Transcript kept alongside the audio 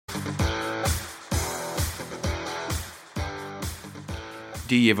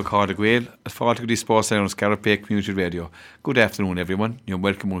Díomh Acáda Gael, as fáilte go dtí Sports on Scariff Bay Community Radio. Good afternoon, everyone. You're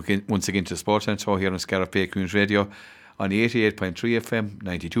welcome once again to the Sports Show here on Scariff Bay Community Radio on the 88.3 FM,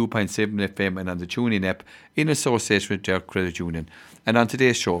 92.7 FM and on the TuneIn app in association with Derek Credit Union. And on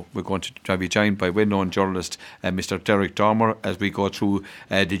today's show, we're going to be joined by well-known journalist Mr. Derek Dormer as we go through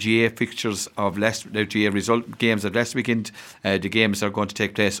the GA fixtures of the GA result games of last weekend, the games that are going to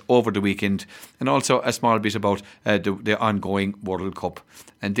take place over the weekend, and also a small bit about the ongoing World Cup.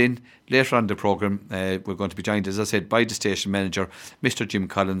 And then later on in the programme, we're going to be joined, as I said, by the station manager, Mr. Jim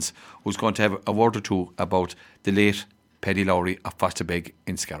Collins, who's going to have a word or two about the late Paddy Lowry of Fosterbeg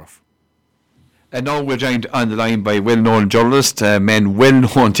in Scariff. And now we're joined on the line by well-known journalist, men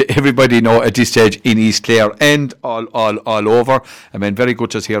well-known to everybody now at this stage in East Clare and all over. I mean, very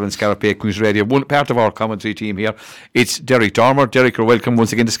good to us here on Scariff Bay Community Radio. One part of our commentary team here, it's Derek Dormer. Derek, you're welcome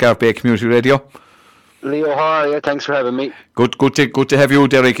once again to Scariff Bay Community Radio. Leo, how are you? Thanks for having me. Good to have you,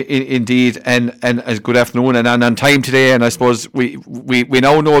 Derek, indeed, and good afternoon, and on time today. And I suppose we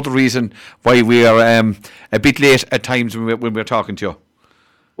now know the reason why we are a bit late at times when we're talking to you.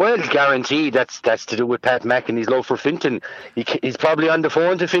 Well, guaranteed that's to do with Pat Mack and his love for Finton. He's probably on the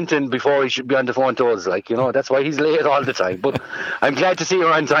phone to Finton before he should be on the phone to us. That's why he's late all the time. But I'm glad to see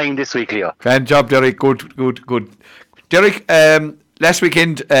you're on time this week, Leo. Grand job, Derek. Good. Derek, last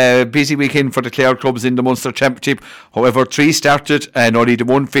weekend, busy weekend for the Clare clubs in the Munster Championship. However, 3 started and only the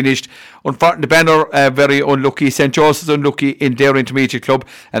 1 finished. Unfortunately, the Banner very unlucky. St. Joseph's unlucky in their intermediate club.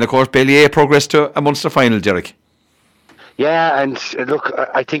 And of course, Ballier progressed to a Munster final, Derek. Yeah, and look,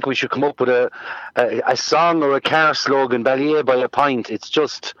 I think we should come up with a song or a car slogan, Ballier by a pint. It's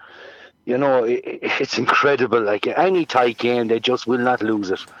just, it's incredible. Like any tight game, they just will not lose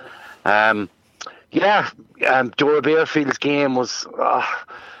it. Dora Bearfield's game was a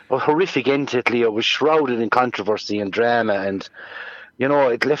horrific end to it, Leo. It was shrouded in controversy and drama, and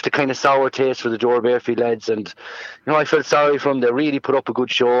it left a kind of sour taste for the Dora Bearfield lads, and I felt sorry for them. They really put up a good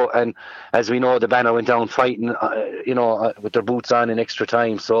show, and as we know, the Banner went down fighting with their boots on in extra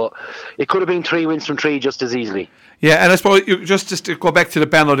time, so it could have been 3 wins from 3 just as easily. Yeah, and I suppose just to go back to the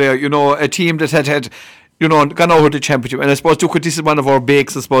Banner there, a team that had gone over the championship, and I suppose this is one of our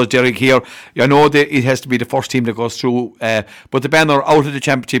bakes, I suppose, Derek, here. I know that it has to be the first team that goes through, but the Banner out of the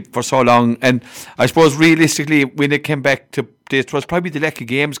championship for so long, and I suppose realistically, when it came back to it was probably the Lecky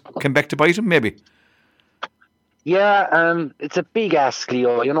games came back to bite them, maybe. Yeah, it's a big ask,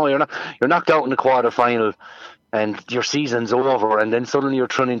 Leo. You're knocked out in the quarter final, and your season's over, and then suddenly you're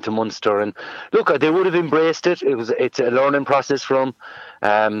thrown into Munster. And look, they would have embraced it. It's a learning process for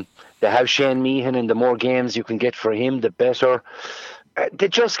them. They have Shane Meehan, and the more games you can get for him, the better. They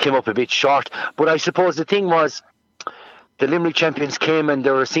just came up a bit short. But I suppose the thing was, the Limerick champions came and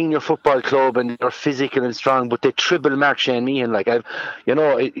they're a senior football club and they're physical and strong, but they triple mark Shane Meehan.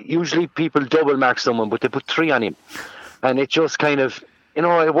 Usually people double mark someone, but they put 3 on him. And it just kind of,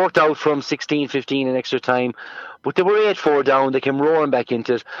 it worked out from 16-15 in extra time. But they were 8-4 down. They came roaring back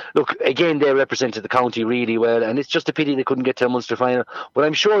into it. Look, again, they represented the county really well, and it's just a pity they couldn't get to a Munster final. But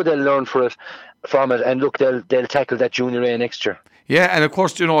I'm sure they'll learn from it, and look, they'll tackle that Junior A next year. Yeah, and of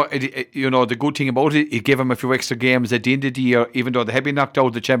course, the good thing about it gave them a few extra games at the end of the year, even though they had been knocked out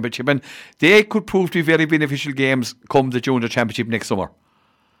of the championship, and they could prove to be very beneficial games come the Junior Championship next summer.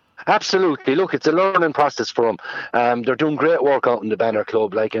 Absolutely. Look, it's a learning process for them. They're doing great work out in the Banner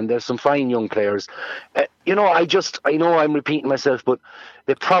Club, and there's some fine young players. I know I'm repeating myself, but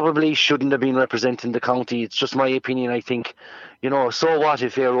they probably shouldn't have been representing the county. It's just my opinion, I think. So what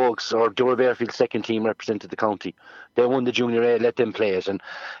if Ayr Oaks or Dora Bearfield's second team represented the county? They won the Junior A, let them play it. And,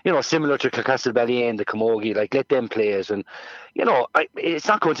 similar to Clarecastle Ballier and the Camogie, let them play it. And, it's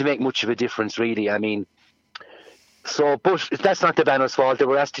not going to make much of a difference, really. I mean, but that's not the Banner's fault. They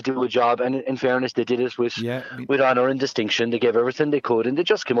were asked to do a job, and in fairness, they did it with honour and distinction. They gave everything they could, and they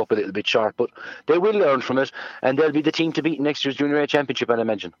just came up a little bit short. But they will learn from it, and they'll be the team to beat next year's Junior A Championship, I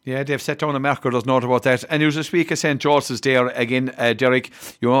imagine. Yeah, they've set down a marker, there's no doubt about that. And there's a speak of St. Joseph's there again, Derek.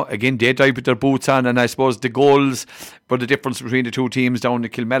 Again, they dive with their boots on, and I suppose the goals were the difference between the two teams down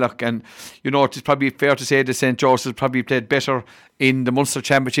in Kilmallock. And, it's probably fair to say that St. Joseph's probably played better in the Munster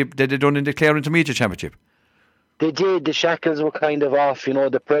Championship than they done in the Clare Intermediate Championship. They did. The shackles were kind of off.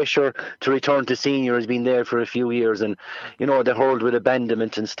 The pressure to return to senior has been there for a few years, and they hurled with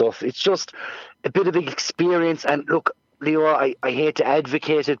abandonment and stuff. It's just a bit of experience. And look, Leo, I hate to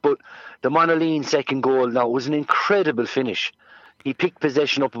advocate it, but the Monaleen second goal now was an incredible finish. He picked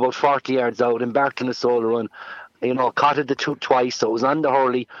possession up about 40 yards out, embarked on a solo run. Caught it twice, so it was on the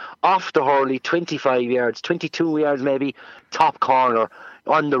hurley, off the hurley, 25 yards, 22 yards maybe, top corner,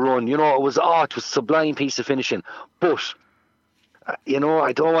 on the run. It was a sublime piece of finishing. But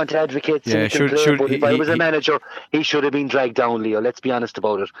I don't want to advocate cynical play, but if I was a manager, he should have been dragged down, Leo. Let's be honest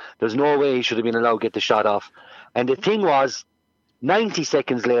about it. There's no way he should have been allowed to get the shot off. And the thing was, 90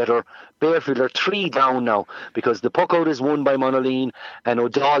 seconds later, Bearfield are 3 down now because the puck out is won by Monaleen and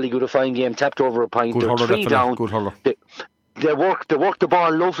O'Daly got a fine game, tapped over a pint. They're 3 down. Good hurler. They worked the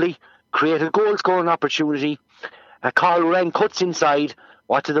ball lovely, created goal scoring opportunity. Carl Wren cuts inside.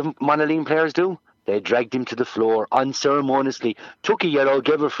 What did the Monaleen players do? They dragged him to the floor unceremoniously, took a yellow,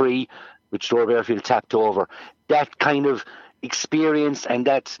 gave a free, which Dora Bearfield tapped over. That kind of experience, and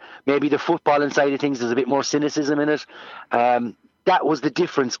that maybe the footballing side of things, there's a bit more cynicism in it. That was the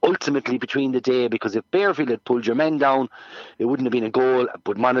difference ultimately between the day, because if Bearfield had pulled your men down, it wouldn't have been a goal.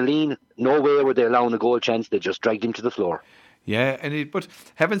 But Monaleen, no way were they allowing a goal chance. They just dragged him to the floor. Yeah, but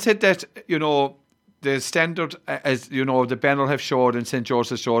having said that, the standard, as you know, the Banner have showed and St.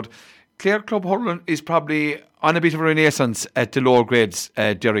 George's showed, Clare Club hurling is probably on a bit of a renaissance at the lower grades,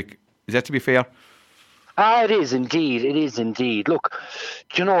 Derek. Is that to be fair? It is indeed. It is indeed. Look,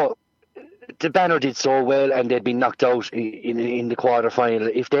 the Banner did so well and they'd been knocked out in the quarter-final.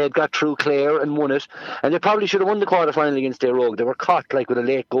 If they had got through Clare and won it, and they probably should have won the quarter-final against Éire, they were caught with a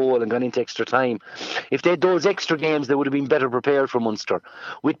late goal and gone into extra time. If they had those extra games, they would have been better prepared for Munster.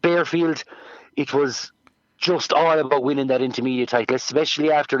 With Bearfield, it was just all about winning that intermediate title,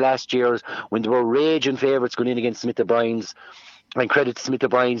 especially after last year's when they were raging favourites going in against Smith O'Brien's. And credit to Smith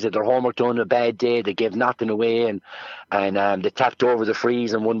O'Brien's, that their homework done a bad day. They gave nothing away and they tapped over the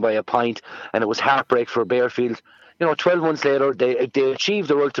freeze and won by a point. And it was heartbreak for Bearfield. 12 months later, they achieved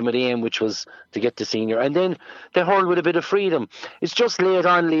their ultimate aim, which was to get to senior. And then they hurled with a bit of freedom. It's just late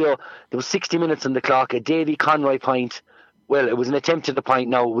on, Leo. There was 60 minutes on the clock. A Davy Conroy point. Well, it was an attempt at a point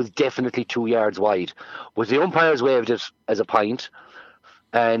now. It was definitely 2 yards wide. But the umpires waved it as a point.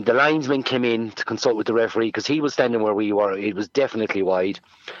 And the linesman came in to consult with the referee because he was standing where we were. It was definitely wide.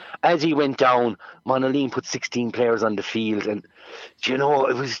 As he went down, Monaleen put 16 players on the field. And, it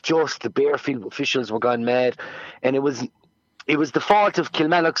was just the Bearfield officials were gone mad. And it was the fault of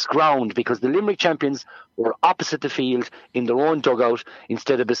Kilmallock's ground because the Limerick champions were opposite the field in their own dugout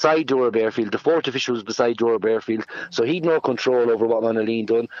instead of beside Dora Bearfield. The fourth official was beside Dora Bearfield. So he'd no control over what Monaleen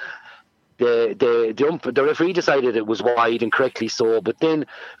done. The referee decided it was wide, and correctly so, but then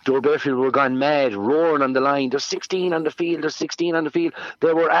Dora Bearfield were gone mad, roaring on the line. There's 16 on the field, there's 16 on the field.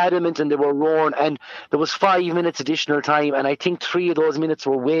 They were adamant and they were roaring, and there was 5 minutes additional time, and I think 3 of those minutes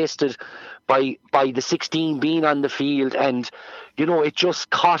were wasted by the 16 being on the field, and it just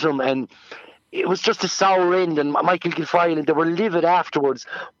caught them, and it was just a sour end, and Michael Gilfoyle, and they were livid afterwards.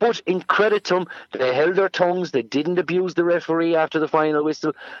 But in credit to them, they held their tongues. They didn't abuse the referee after the final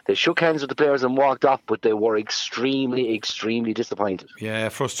whistle. They shook hands with the players and walked off, but they were extremely, extremely disappointed. Yeah,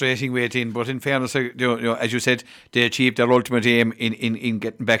 frustrating waiting. But in fairness, as you said, they achieved their ultimate aim in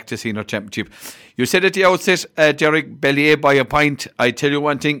getting back to senior championship. You said at the outset, Derek, Bellier by a point. I tell you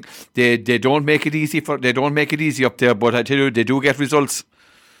one thing, they don't make it easy up there, but I tell you, they do get results.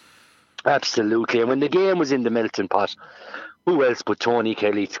 Absolutely. And when the game was in the melting pot, who else but Tony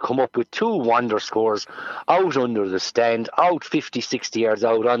Kelly to come up with 2 wonder scores out under the stand, out 50, 60 yards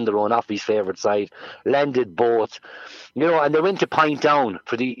out on their own, off his favourite side, landed both, and they went to point down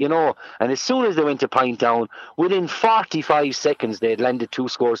for and as soon as they went to point down, within 45 seconds, they had landed 2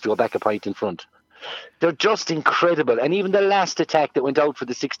 scores to go back a point in front. They're just incredible. And even the last attack that went out for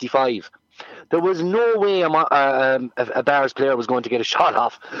the 65, there was no way a Bars player was going to get a shot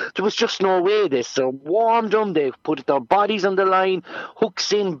off. There was just no way. They warmed them. They put their bodies on the line,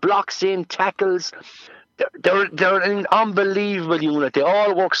 hooks in, blocks in, tackles. They're an unbelievable unit. They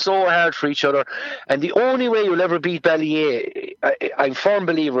all work so hard for each other. And the only way you'll ever beat Ballier, I'm a firm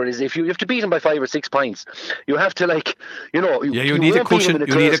believer, is if you have to beat them by 5 or 6 points. You have to you need a cushion.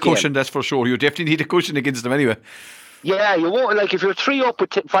 You need a cushion, that's for sure. You definitely need a cushion against them anyway. Yeah, you won't, if you're 3 up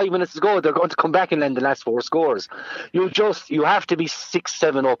with 5 minutes to go, they're going to come back and land the last 4 scores. You have to be 6,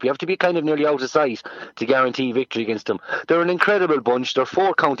 7 up. You have to be kind of nearly out of sight to guarantee victory against them. They're an incredible bunch. They're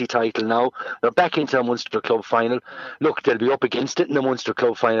 4 county title now. They're back into a Munster Club final. Look, they'll be up against it in the Munster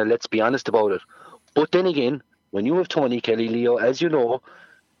Club final, let's be honest about it. But then again, when you have Tony Kelly, Leo, as you know,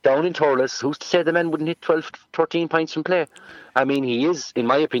 down in Thurles, who's to say the man wouldn't hit 12, 13 points from play? I mean, he is, in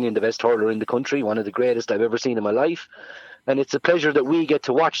my opinion, the best hurler in the country, one of the greatest I've ever seen in my life. And it's a pleasure that we get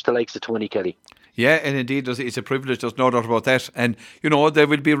to watch the likes of Tony Kelly. Yeah, and indeed, it's a privilege, there's no doubt about that. And, there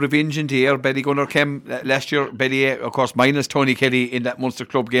will be revenge in the air. Ballygunner came last year, Ballier, of course, minus Tony Kelly in that Munster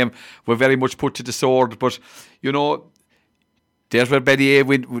Club game, were very much put to the sword. But, there's where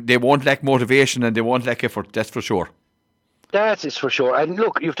Ballier, they won't lack motivation and they won't lack effort, that's for sure. That is for sure. And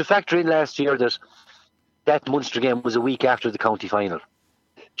look, you have to factor in last year that that Munster game was a week after the county final.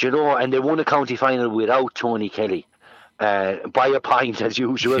 Do you know? And they won a county final without Tony Kelly. By a pint as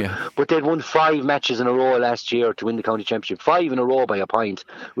usual, but they'd won 5 matches in a row last year to win the county championship. 5 in a row by a pint.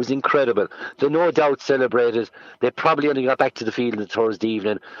 It was incredible. They no doubt celebrated. They probably only got back to the field on Thursday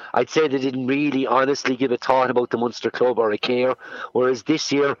evening. I'd say they didn't really honestly give a thought about the Munster club or a care, whereas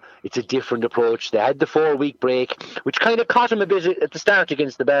this year it's a different approach. They had the 4-week break, which kind of caught them a bit at the start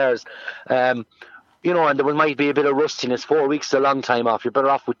against the Bears. And there might be a bit of rustiness. 4 weeks is a long time off. You're better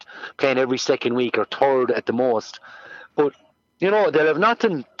off with playing every second week or third at the most. But, they'll have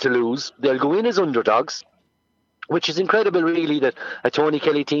nothing to lose. They'll go in as underdogs, which is incredible, really, that a Tony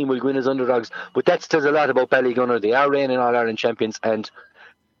Kelly team will go in as underdogs. But that says a lot about Ballygunner. They are reigning All-Ireland champions, and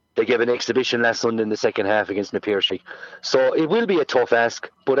they gave an exhibition last Sunday in the second half against Na Piarsaigh. So it will be a tough ask.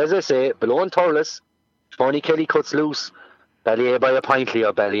 But as I say, below in Thurles, Tony Kelly cuts loose. Ballyea by a pint,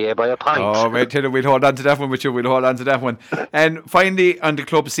 Leo. Ballyea by a pint. Oh, wait, we'll hold on to that one with you. We'll hold on to that one. And finally, on the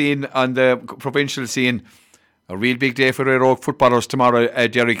club scene, on the provincial scene, a real big day for Éire Óg footballers tomorrow,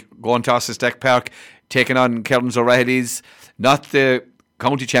 Derek, going to Ossenstack Park, taking on Kerins O'Reilly's, not the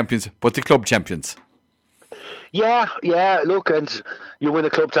county champions, but the club champions. Yeah, look, and you win a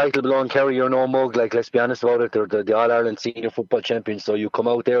club title below in Kerry, you're no mug, let's be honest about it. They're the All-Ireland senior football champions, so you come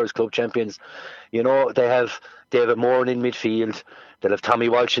out there as club champions. They have David Moran in midfield, they'll have Tommy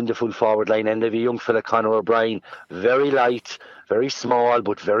Walsh in the full forward line, and they'll have a young fella, Conor O'Brien, very light, very small,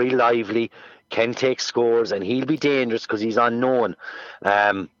 but very lively, can take scores, and he'll be dangerous because he's unknown.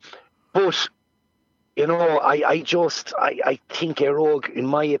 But I think Éire Óg, in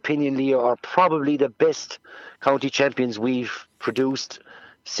my opinion, Leo, are probably the best county champions we've produced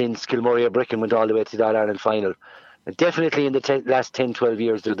since Kilmurray Bricken went all the way to the All-Ireland final. And definitely in the last 10-12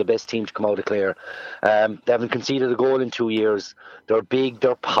 years, they're the best team to come out of Clare. They haven't conceded a goal in 2 years. They're big,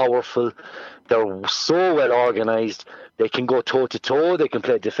 they're powerful, they're so well organised. They can go toe-to-toe, they can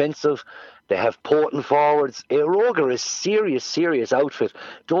play defensive. They have potent forwards. Éire Óg are a serious outfit.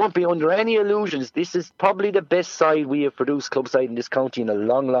 Don't be under any illusions. This is probably the best side we have produced, club side in this county, in a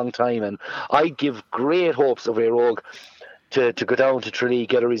long time. And I give great hopes of Éire Óg to go down to Tralee,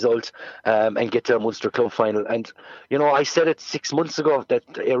 get a result, and get to a Munster club final. And, I said it 6 months ago that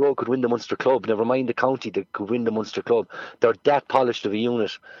Éire Óg could win the Munster club. Never mind the county, they could win the Munster club. They're that polished of a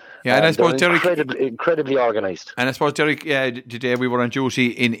unit. Yeah, and I suppose Derek, incredibly organised. And I suppose Derek, today we were on duty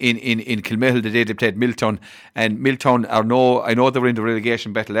in Kilmahill the day they played Milltown, and Milltown I know they were in the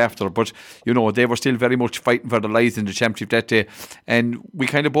relegation battle after, but they were still very much fighting for their lives in the championship that day, and we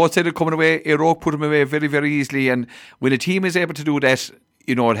kind of both said it coming away. Éire Óg put them away very, very easily, and when a team is able to do that,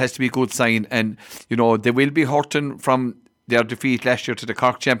 it has to be a good sign, and they will be hurting from their defeat last year to the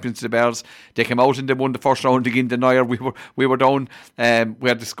Cork champions, the Bears. They came out and they won the first round again. The Noyer, we were down.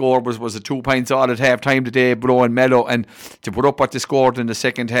 Where the score was a 2 points all at half time today, below and mellow, and to put up what they scored in the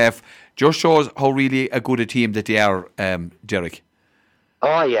second half just shows how really a good a team that they are, Derek.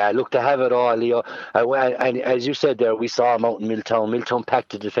 Oh yeah, look, they have it all, Leo. And as you said there, we saw them out in Milltown. Milltown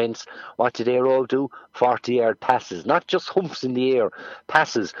packed the defence. What did Éire Óg do? 40-yard passes, not just humps in the air,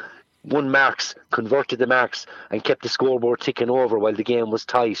 passes. Won marks, converted the marks, and kept the scoreboard ticking over while the game was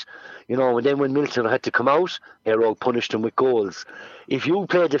tight. And then when Milltown had to come out, Éire Óg punished them with goals. If you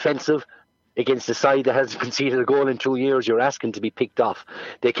play defensive against a side that hasn't conceded a goal in 2 years, you're asking to be picked off.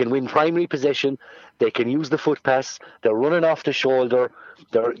 They can win primary possession. They can use the foot pass. They're running off the shoulder.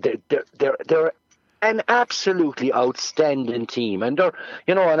 They're an absolutely outstanding team, and they're,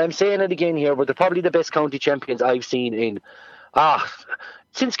 and I'm saying it again here, but they're probably the best county champions I've seen in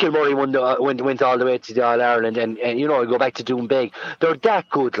since Kilmurray went all the way to the All-Ireland, and go back to Doonbeg. They're that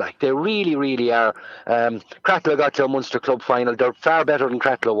good, they really, really are. Cratloe got to a Munster club final. They're far better than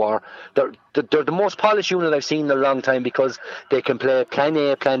Cratloe were. They're the most polished unit I've seen in a long time, because they can play plan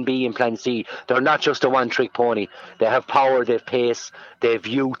A, plan B and plan C. They're not just a one-trick pony. They have power, they have pace, they have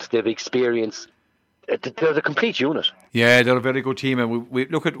youth, they have experience. They're the complete unit. Yeah, they're a very good team, and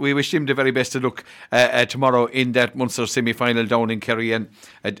we wish them the very best of luck tomorrow in that Munster semi-final down in Kerry, and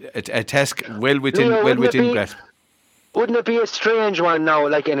a task well within grasp. Wouldn't it be a strange one now?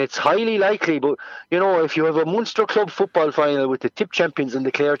 And it's highly likely, but if you have a Munster club football final with the Tip champions and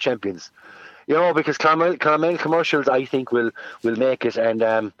the Clare champions, because Clonmel Commercials, I think, will make it,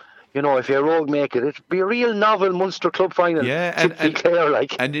 and if Éire Óg make it, it'd be a real novel Munster club final. Yeah,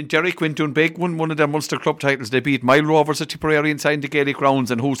 and in Derek, when Doonbeg won one of their Munster club titles, they beat Mile Rovers at Tipperary inside the Gaelic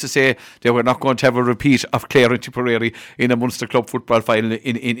grounds, and who's to say they were not going to have a repeat of Clare and Tipperary in a Munster club football final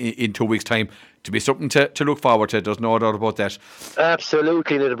in 2 weeks' time. To be something to look forward to, there's no doubt about that.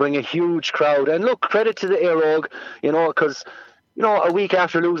 Absolutely, they'll bring a huge crowd, and look, credit to the Éire Óg, because a week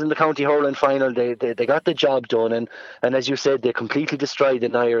after losing the county hurling final, they got the job done, and as you said, they completely destroyed the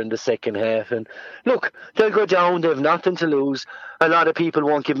Nair in the second half. And look, they'll go down. They have nothing to lose. A lot of people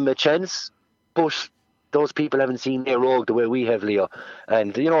won't give them a chance, but those people haven't seen their rogue the way we have, Leo.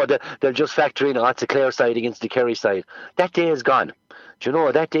 And they'll just factor in, it's a Clare side against the Kerry side. That day is gone. Do you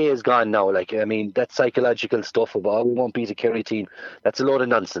know, that day is gone now? That psychological stuff about we won't beat a Kerry team, that's a load of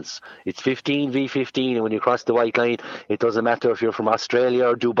nonsense. It's 15 v 15, and when you cross the white line, it doesn't matter if you're from Australia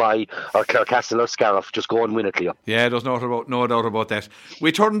or Dubai or Clarecastle or Scariff. Just go and win it, Leo. Yeah, there's no doubt about that.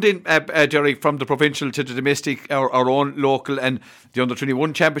 We turned in, Derek, from the provincial to the domestic, our own local, and the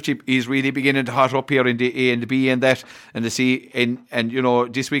Under-21 Championship is really beginning to hot up here in the A and the B and that, and the C. And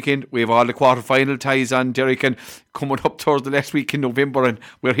this weekend we have all the quarter-final ties on, Derek, and coming up towards the last week in November, and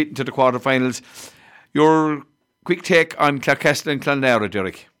we're hitting to the quarter-finals. Your quick take on Clarecastle and Clonlara,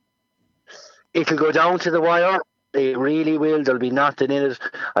 Derek? It'll go down to the wire. They really will. There'll be nothing in it.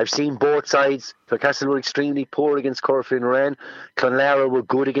 I've seen both sides. Clarecastle were extremely poor against Corofin Wren. Clonlara were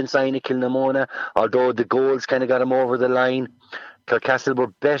good against Aina Kilnamona, although the goals kind of got them over the line. Clarecastle were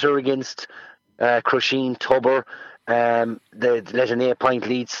better against Crusheen Tubber. They let an 8-point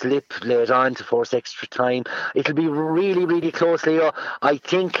lead slip late on to force extra time. It'll be really, really close, Leo. I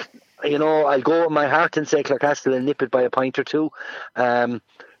think, I'll go with my heart and say Clarecastle will nip it by a point or two.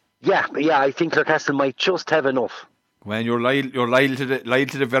 Yeah, I think Clarecastle might just have enough. When you're loyal to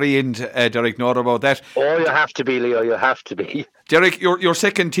the very end, Derek, know about that. Oh, you have to be, Leo. You have to be. Derek, your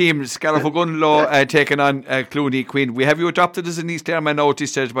second team, Scariff Ogonnelloe, taking on Clooney Quinn. We have you adopted as an East Airman now at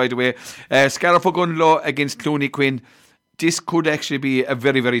this stage, by the way. Scariff Ogonnelloe against Clooney Quinn. This could actually be a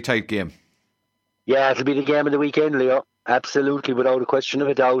very, very tight game. Yeah, it'll be the game of the weekend, Leo. Absolutely, without a question of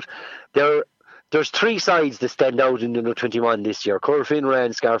a doubt. There's three sides that stand out in the Under-21 this year: Corofin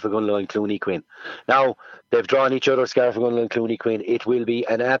Wren, Scariff Ogonnelloe and Clooney Quinn. Now, they've drawn each other, Scariff Ogonnelloe and Clooney Quinn. It will be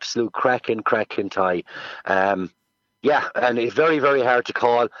an absolute cracking tie. Yeah, and it's very, very hard to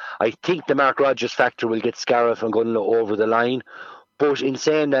call. I think the Mark Rogers factor will get Scariff Ogonnelloe over the line. But in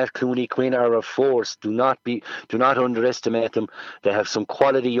saying that, Clooney Quinn are a force. Do not underestimate them. They have some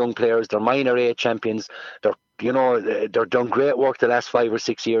quality young players. They're minor A champions. They're done great work the last 5 or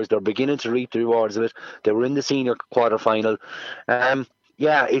 6 years. They're beginning to reap the rewards of it. They were in the senior quarter final.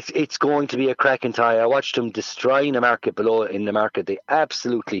 Yeah, it's going to be a cracking tie. I watched them destroy Newmarket below in the market. They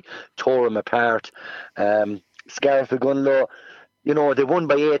absolutely tore them apart. Scariff Ogonnelloe, they won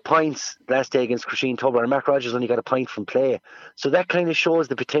by 8 points last day against Crusheen Tubber, and Mark Rogers only got a point from play. So that kind of shows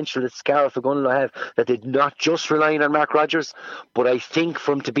the potential that Scariff Ogonnelloe have, that they're not just relying on Mark Rogers. But I think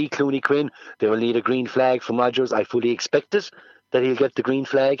for them to beat Clooney Quinn, they will need a green flag from Rogers. I fully expect it, that he'll get the green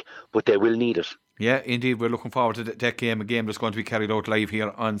flag, but they will need it. Yeah, indeed. We're looking forward to that game, a game that's going to be carried out live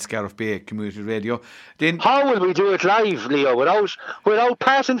here on Scariff Bay Community Radio. Then, how will we do it live, Leo, without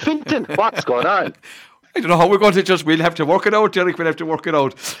Pat and Finton? What's going on? I don't know how we're going to we'll have to work it out, Derek. We'll have to work it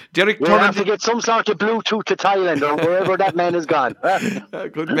out. Derek, we'll have to get some sort of Bluetooth to Thailand or wherever that man has gone.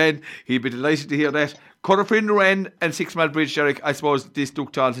 Good man. He'd be delighted to hear that. Corofin Wren and Six Mile Bridge, Derek. I suppose this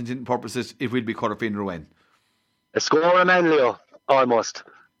took to all intents and purposes, it will be Corofin Wren. A scorer man, Leo, almost.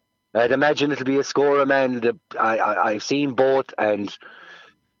 I'd imagine it'll be a scorer man. I've seen both, and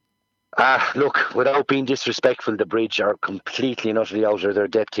look, without being disrespectful, the Bridge are completely and utterly out of their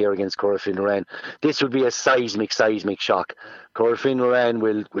depth here against Corofin Wren. This would be a seismic shock. Corofin Wren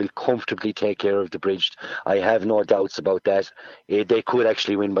will comfortably take care of the Bridge. I have no doubts about that. They could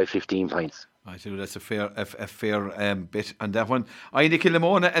actually win by 15 points. I think that's a fair bit on that one. Aina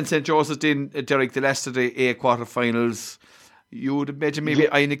Kilnamona and St. Joseph's in, Derek, the last of the A quarter-finals. You would imagine maybe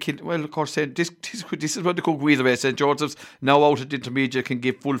Aina Kilnamona. Well, of course, this is what the could go either way. St. Joseph's, now out at intermediate, can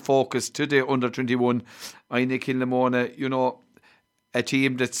give full focus to the under-21. Aina Kilnamona, a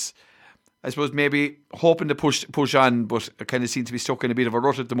team that's, I suppose, maybe hoping to push on, but kind of seem to be stuck in a bit of a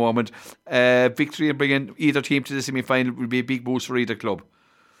rut at the moment. Victory and bringing either team to the semi-final will be a big boost for either club.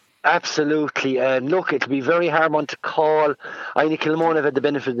 Absolutely. Look, it'll be very hard one to call. Aina Kilnamona have had the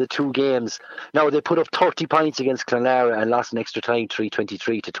benefit of the 2 games. Now, they put up 30 points against Clonlara and lost an extra time,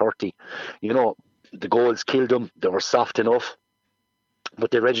 3-23 to 30. The goals killed them. They were soft enough, but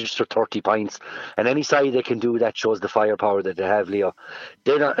they registered 30 points. And any side they can do that shows the firepower that they have, Leo.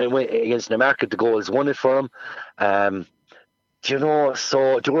 They're not against Newmarket. The goals won it for them.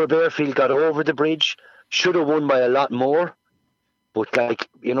 So Dora Bearfield got over the Bridge. Should have won by a lot more. But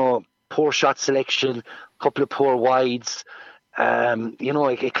poor shot selection, couple of poor wides.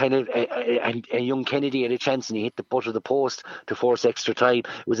 It kind of a young Kennedy had a chance and he hit the butt of the post to force extra time.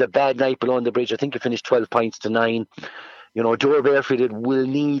 It was a bad night below the Bridge. I think it finished 12 points to 9. Dore Barefooted will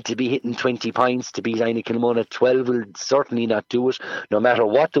need to be hitting 20 pints to beat Aina Kilmona. 12 will certainly not do it. No matter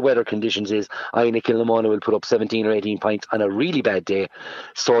what the weather conditions is, Aina Kilmona will put up 17 or 18 pints on a really bad day.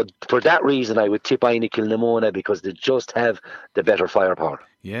 So for that reason, I would tip Aina Kilmona because they just have the better firepower.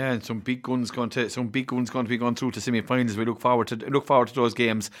 Yeah, and some big guns going to be going through to semi-finals. We look forward to those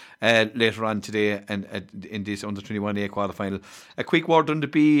games later on today and in this under 21A quarter-final. A quick word on the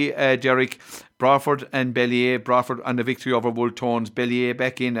B, Derek. Bradford and Bellier. Bradford on the victory over Wooltones. Bellier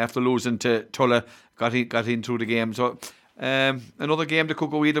back in after losing to Tulla. Got in through the game. So another game that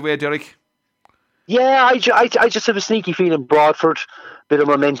could go either way, Derek. Yeah, I just have a sneaky feeling Bradford, bit of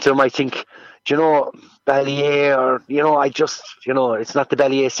momentum. I think, Ballier, or, it's not the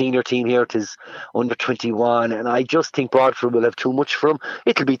Ballier senior team here. It is under 21, and I just think Bradford will have too much for them.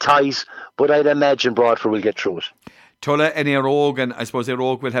 It'll be ties, but I'd imagine Bradford will get through it. Tulla and Éire Óg, and I suppose Éire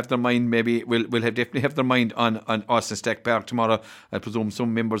Óg will have their mind, definitely have their mind on Austin Stack Park tomorrow. I presume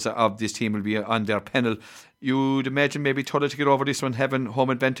some members of this team will be on their panel. You'd imagine maybe Tulla to get over this one having home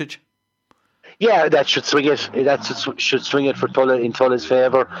advantage? Yeah, that should swing it. Should swing it for Tulla in Tulla's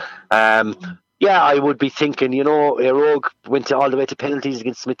favour. Yeah, I would be thinking, Éire Óg went all the way to penalties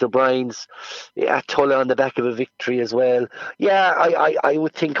against Smith O'Brien's. Yeah, Tulla on the back of a victory as well. Yeah, I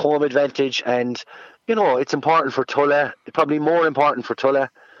would think home advantage, and it's important for Tulla, probably more important for Tulla,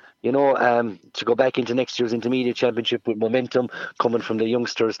 to go back into next year's intermediate championship with momentum coming from the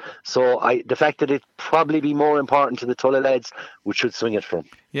youngsters. So the fact that it probably be more important to the Tulla lads, we should swing it from.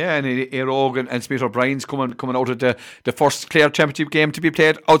 Yeah, and Éire Óg and Smith O'Brien's coming out of the first Clare Championship game to be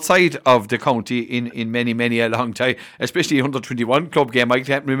played outside of the county in many a long time, especially under 21 club game. I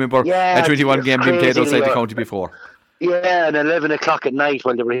can't remember a 21 game being played outside the county before. Yeah, and 11 o'clock at night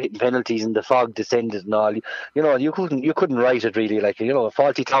while they were hitting penalties and the fog descended and all. You couldn't write it really, like, a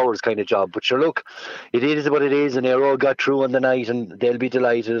Faulty Towers kind of job. But sure, look, it is what it is, and Éire Óg got through on the night, and they'll be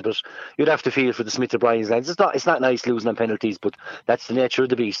delighted. But you'd have to feel for the Smith O'Brien's lads. It's not nice losing on penalties, but that's the nature of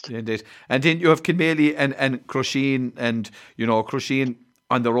the beast. Indeed. And then you have Kilmaley and Crusheen, and Crusheen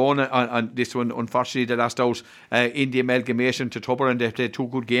on their own on this one. Unfortunately, they lost out in the amalgamation to Tubber, and they played two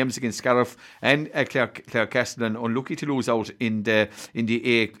good games against Scariff and Clarecastle, and unlucky to lose out in the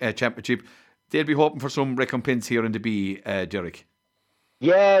A Championship. They'll be hoping for some recompense here in the B, Derek.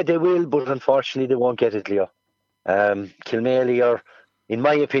 Yeah, they will, but unfortunately they won't get it, Leo. Kilmaley are, in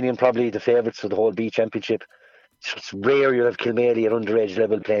my opinion, probably the favourites for the whole B Championship. It's rare you'll have Kilmaley at underage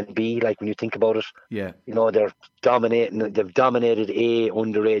level playing B, like when you think about it. Yeah. They're dominating. They've dominated A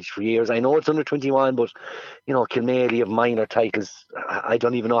underage for years. I know it's under 21, but, Kilmaley have minor titles. I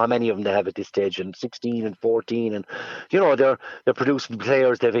don't even know how many of them they have at this stage, and 16 and 14. And, they're producing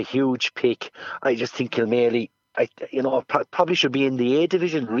players. They have a huge pick. I just think Kilmaley, probably should be in the A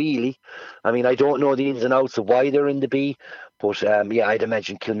division, really. I mean, I don't know the ins and outs of why they're in the B, but, I'd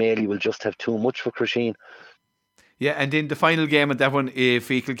imagine Kilmaley will just have too much for Crusheen. Yeah, and in the final game of that one,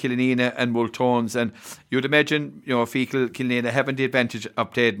 Fecal Killanena and Wooltones, and you'd imagine, Fecal Killanena having the advantage of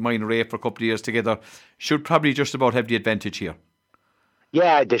played minor A for a couple of years together, should probably just about have the advantage here.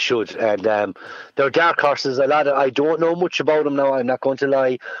 Yeah, they should, and they're dark horses. I don't know much about them now, I'm not going to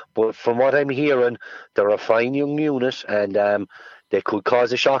lie, but from what I'm hearing, they're a fine young unit, and they could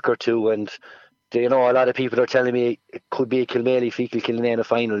cause a shock or two, and a lot of people are telling me it could be a Kilmaley Fecal Killanena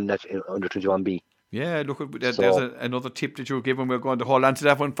final in that under 21B. Yeah, look, there's another tip that you're giving. We're going to hold on to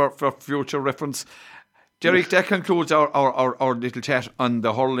that one for future reference. Derek, that concludes our little chat on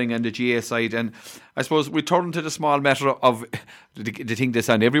the hurling and the GA side, and I suppose we turn to the small matter of the thing that's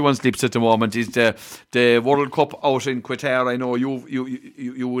on everyone's lips at the moment is the World Cup out in Qatar. I know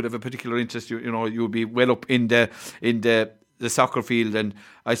you would have a particular interest. You would be well up in the soccer field, and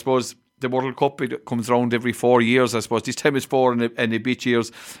I suppose the World Cup, it comes around every 4 years, I suppose. This time it's 4 and a bit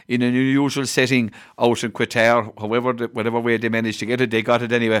years in an unusual setting out in Qatar. However, whatever way they managed to get it, they got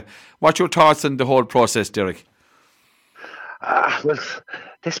it anyway. What's your thoughts on the whole process, Derek? Well,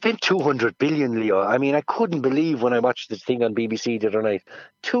 they spent 200 billion, Leo. I mean, I couldn't believe when I watched the thing on BBC the other night.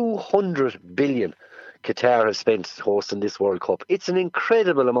 200 billion Qatar has spent hosting this World Cup. It's an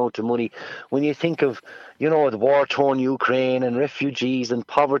incredible amount of money when you think of, the war-torn Ukraine and refugees and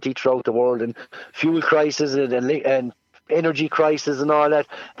poverty throughout the world and fuel crisis and energy crisis and all that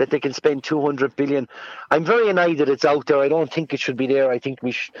they can spend 200 billion. I'm very annoyed that it's out there. I don't think it should be there. I think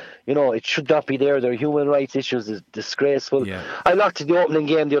it should not be there. Their human rights issues is disgraceful. Yeah. I looked at the opening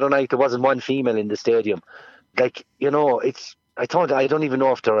game the other night. There wasn't one female in the stadium. I don't even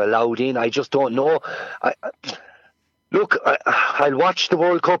know if they're allowed in. I just don't know. I'll watch the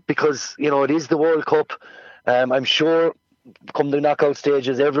World Cup because, it is the World Cup. I'm sure come the knockout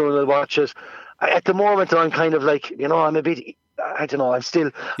stages, everyone will watch it. at the moment I'm kind of like, I'm a bit. I don't know. I'm still.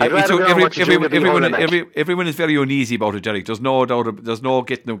 Yeah, I'd rather everyone is very uneasy about it, Derek. There's no doubt. There's no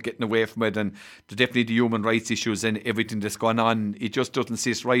getting away from it, and there's definitely the human rights issues and everything that's going on. It just doesn't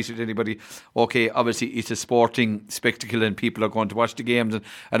sit right with anybody. Okay, obviously it's a sporting spectacle, and people are going to watch the games.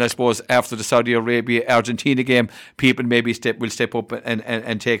 And I suppose after the Saudi Arabia Argentina game, people maybe will step up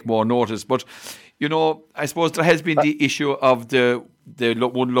and take more notice. But I suppose there has been the issue of the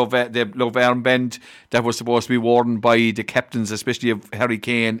love armband that was supposed to be worn by the captains, especially of Harry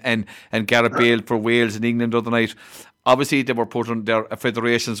Kane and Gareth Bale for Wales and England the other night. Obviously, they were their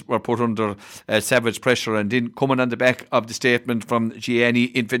federations were put under savage pressure, and then coming on the back of the statement from Gianni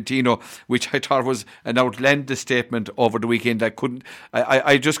Infantino, which I thought was an outlandish statement over the weekend.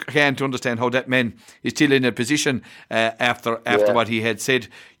 I just can't understand how that man is still in a position after what he had said,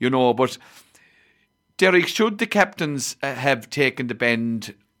 but. Derek, should the captains have taken the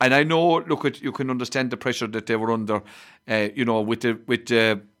bend? And I know, you can understand the pressure that they were under, with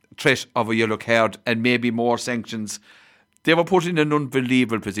the threat of a yellow card and maybe more sanctions. They were put in an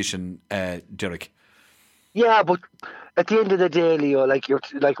unbelievable position, Derek. Yeah, but at the end of the day, Leo, like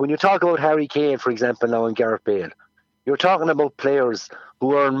when you talk about Harry Kane, for example, now and Gareth Bale, you're talking about players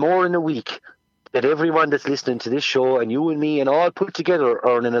who earn more in a week than everyone that's listening to this show and you and me and all put together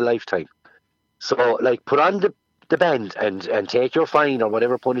earn in a lifetime. So, put on the bend and take your fine or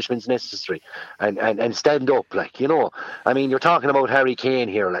whatever punishment's necessary and stand up, I mean, you're talking about Harry Kane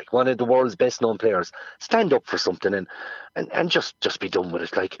here, one of the world's best-known players. Stand up for something and just be done with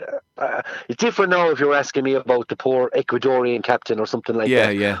it. It's different now if you're asking me about the poor Ecuadorian captain or something like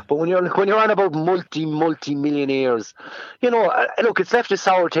that. Yeah. But when you're on about multi-millionaires, look, it's left a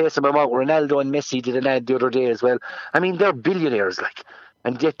sour taste in my mouth. Ronaldo and Messi did an ad the other day as well. I mean, they're billionaires,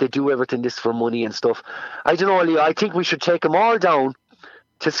 and yet they do everything this for money and stuff. I don't know, Leo. I think we should take them all down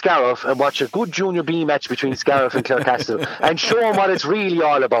to Scariff and watch a good Junior B match between Scariff and Clarecastle and show them what it's really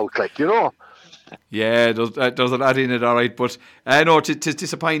all about, Yeah, there's a lot in it, all right. But I know it's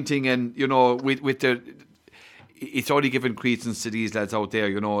disappointing, and with the. It's only giving credence to these lads out there,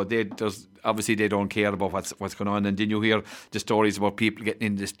 obviously they don't care about what's going on, and then you hear the stories about people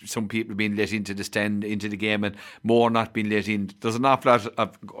getting in some people being let into the stand, into the game, and more not being let in. There's an awful lot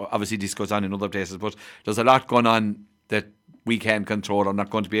of, obviously this goes on in other places, but there's a lot going on that we can't control or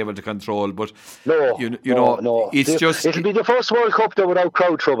not going to be able to control. But no, it's it'll be the first World Cup though without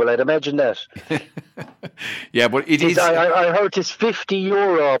crowd trouble. I'd imagine that. Yeah, but it is. I heard it's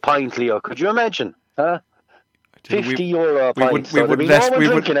 €50 a pint, Leo. Could you imagine? Huh? €50 a pint. We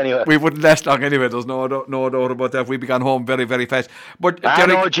wouldn't last long anyway. There's no doubt about that. We'd be gone home very, very fast. But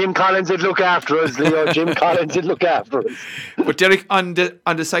Derek, Jim Collins would look after us, Leo. Jim Collins would look after us. But Derek, on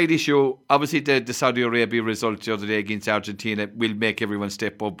the side issue, obviously the Saudi Arabia result the other day against Argentina will make everyone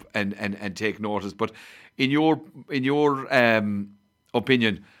step up and take notice. But in your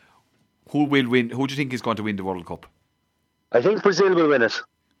opinion, who will win? Who do you think is going to win the World Cup? I think Brazil will win it.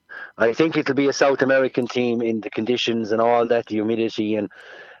 I think it'll be a South American team in the conditions and all that, the humidity, and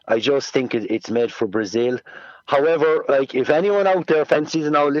I just think it's made for Brazil. However, if anyone out there fancies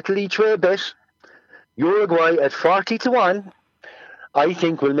now a little each way bet, Uruguay at 40-1, I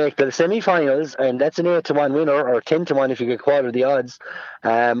think will make the semi-finals, and that's an 8-1 winner, or 10-1 if you get quarter the odds.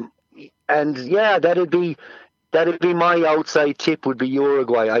 And yeah, that'd be my outside tip, would be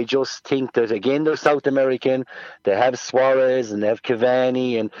Uruguay. I just think that, again, they're South American. They have Suarez and they have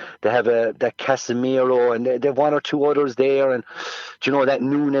Cavani and they have that Casemiro and they have one or two others there. And, that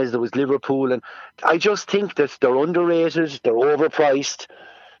Nunes, there was Liverpool. And I just think that they're underrated. They're overpriced.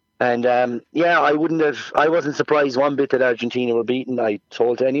 And, I wasn't surprised one bit that Argentina were beaten. I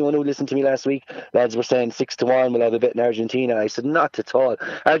told anyone who listened to me last week, lads were saying 6-1, we'll have a bet in Argentina. I said, not at all.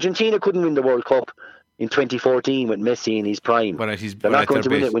 Argentina couldn't win the World Cup in 2014 with Messi in his prime. They're not going to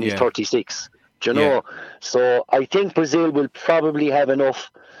win it when he's 36. Do you know? So I think Brazil will probably have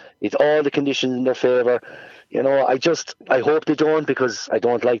enough. It's all the conditions in their favour. I hope they don't, because I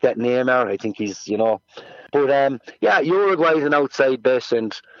don't like that Neymar. I think he's, But, Uruguay is an outside bet,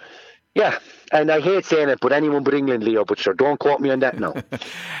 and and I hate saying it, but anyone but England, Leo, but sure, don't quote me on that now.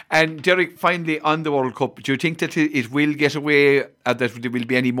 And Derek, finally, on the World Cup, do you think that it will get away, that there will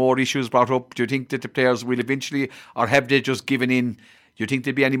be any more issues brought up? Do you think that the players will eventually, or have they just given in? Do you think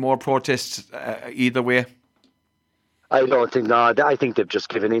there'll be any more protests either way? I don't think, no, I think they've just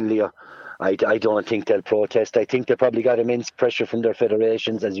given in, Leo. I don't think they'll protest. I think they probably got immense pressure from their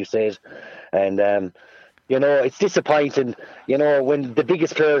federations, as you said, and it's disappointing, when the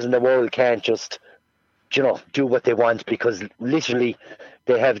biggest players in the world can't just, do what they want, because literally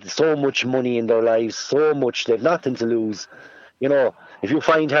they have so much money in their lives, so much, they've nothing to lose. if you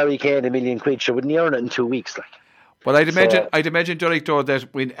find Harry Kane £1,000,000, sure, wouldn't he earn it in 2 weeks? Like, Well, I'd imagine, Derek, though,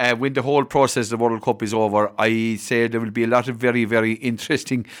 that when the whole process of the World Cup is over, I say there will be a lot of very, very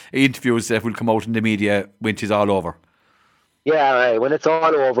interesting interviews that will come out in the media when it's all over. Yeah, right, when it's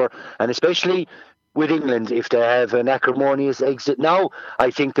all over, and especially with England, if they have an acrimonious exit now,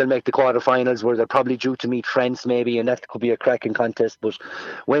 I think they'll make the quarterfinals, where they're probably due to meet France maybe, and that could be a cracking contest. But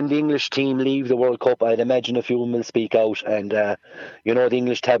when the English team leave the World Cup, I'd imagine a few of them will speak out, and the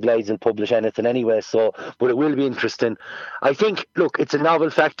English tabloids will publish anything anyway. So, but it will be interesting. I think, look, it's a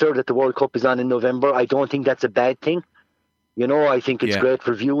novel factor that the World Cup is on in November. I don't think that's a bad thing. I think it's great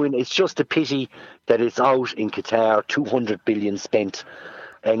for viewing. It's just a pity that it's out in Qatar, 200 billion spent.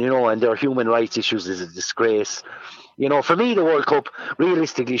 And, and their human rights issues is a disgrace. For me, the World Cup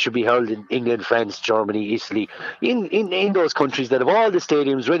realistically should be held in England, France, Germany, Italy, in those countries that have all the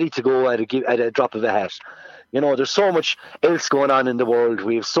stadiums ready to go at a drop of a hat. There's so much else going on in the world.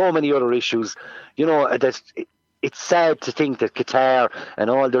 We have so many other issues, that it's sad to think that Qatar and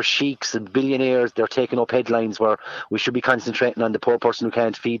all their sheiks and billionaires, they're taking up headlines where we should be concentrating on the poor person who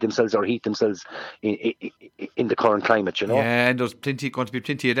can't feed themselves or heat themselves in the current climate, Yeah, and there's going to be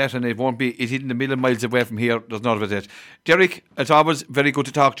plenty of that, and it's in a million miles away from here. There's none of it. Derek, it's always very good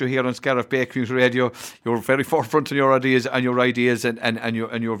to talk to you here on Scariff Bay Community Radio. You're very forefront in your ideas and your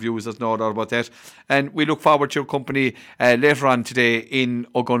views. There's no doubt about that. And we look forward to your company later on today in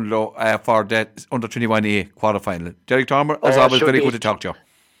Ogonnelloe for the Under-21A quarterfinal. Derek Tormer, as always, very good to talk to you.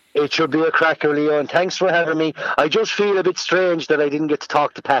 It should be a cracker, Leo, and thanks for having me. I just feel a bit strange that I didn't get to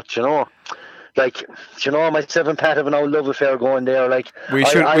talk to Pat, Like, myself and Pat have an old love affair going there. Like, we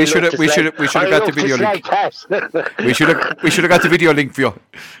should have got the video link. we should have got the video link for you.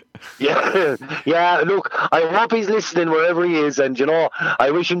 Yeah. Look, I hope he's listening wherever he is, and I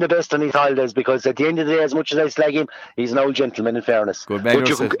wish him the best on his holidays, because at the end of the day, as much as I slag him, he's an old gentleman. In fairness, good man. But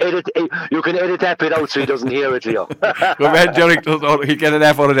you can edit that bit out so he doesn't hear it, Leo. Good man, Derek. He'll get an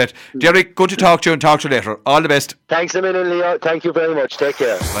F out of that. Derek, good to talk to you, and talk to you later. All the best. Thanks a million, Leo. Thank you very much. Take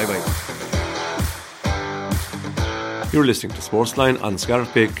care. Bye bye. You're listening to Sportsline on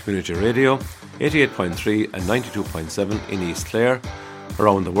Scariff Bay Community Radio, 88.3 and 92.7 in East Clare,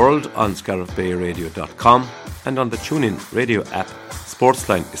 around the world on scariffbayradio.com, and on the TuneIn radio app.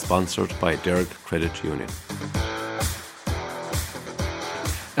 Sportsline is sponsored by Derg Credit Union.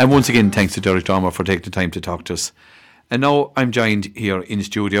 And once again, thanks to Derek Tormer for taking the time to talk to us. And now I'm joined here in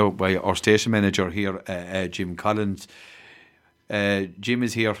studio by our station manager here, Jim Collins. Jim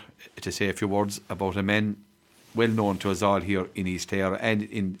is here to say a few words about a man well known to us all here in East Clare and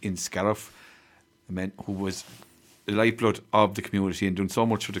in Scariff, a man who was the lifeblood of the community and doing so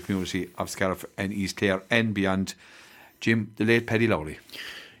much for the community of Scariff and East Clare and beyond. Jim, the late Paddy Lowry.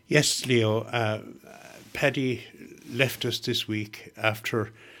 Yes, Leo. Paddy left us this week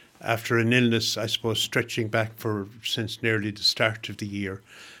after an illness, I suppose, stretching back since nearly the start of the year.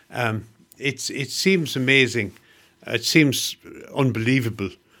 It seems amazing. It seems unbelievable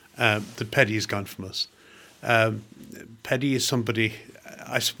that Paddy has gone from us. Paddy is somebody,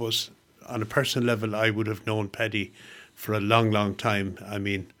 I suppose, on a personal level, I would have known Paddy for a long, long time. I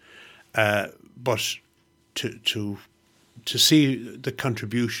mean, but to see the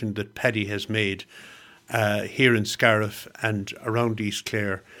contribution that Paddy has made here in Scariff and around East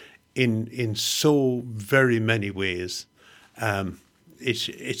Clare in so very many ways,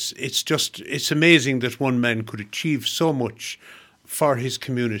 it's amazing that one man could achieve so much for his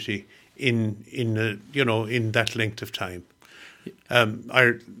community in that length of time. Can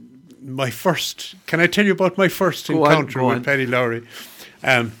I tell you about my first encounter with Paddy Lowry?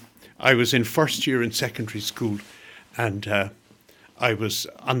 I was in first year in secondary school, and I was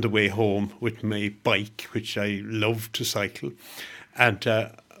on the way home with my bike, which I love to cycle, and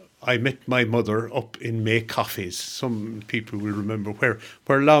I met my mother up in May Coffees. Some people will remember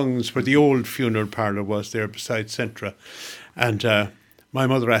where Long's, where the old funeral parlour was there beside Centra, and my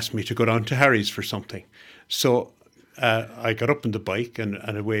mother asked me to go down to Harry's for something. So I got up on the bike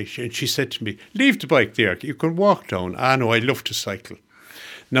and away. And she said to me, "Leave the bike there. You can walk down." No, I love to cycle.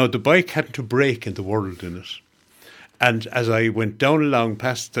 Now, the bike hadn't a brake in the world in it. And as I went down along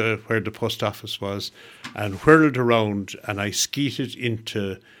past where the post office was and whirled around, and I skeeted in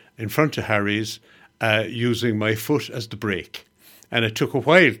front of Harry's using my foot as the brake. And it took a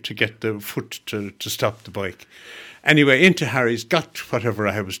while to get the foot to stop the bike. Anyway, into Harry's, got whatever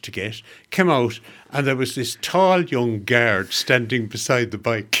I was to get, came out, and there was this tall young guard standing beside the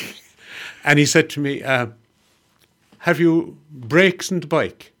bike. And he said to me, "Have you brakes in the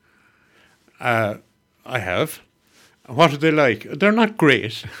bike?" "I have." "What are they like?" "They're not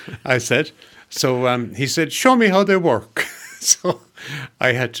great," I said. So he said, "Show me how they work." So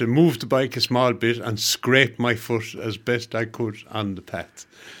I had to move the bike a small bit and scrape my foot as best I could on the path.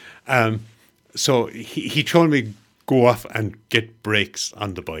 So he told me, go off and get brakes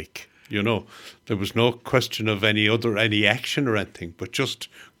on the bike. You know, there was no question of any action or anything, but just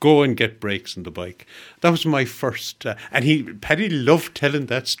go and get brakes on the bike. That was my first, and Paddy loved telling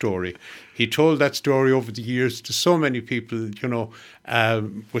that story. He told that story over the years to so many people, you know,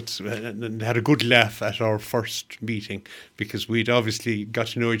 and had a good laugh at our first meeting, because we'd obviously got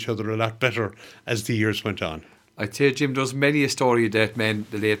to know each other a lot better as the years went on. I'd say, Jim, there's many a story that the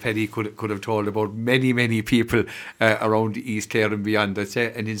late Paddy could have told about many people around East Clare and beyond. I'd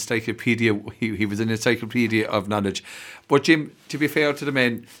say an encyclopedia. He was an encyclopedia of knowledge. But Jim, to be fair to the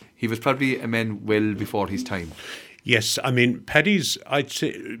man, he was probably a man well before his time. Yes, I mean Paddy's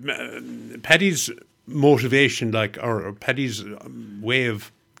motivation, or Paddy's way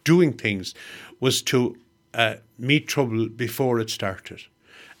of doing things, was to meet trouble before it started.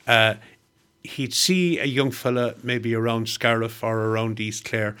 He'd see a young fella maybe around Scariff or around East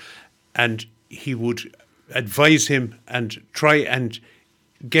Clare, and he would advise him and try and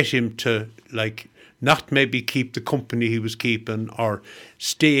get him to not maybe keep the company he was keeping or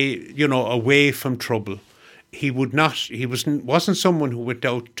stay, you know, away from trouble. He wasn't someone who went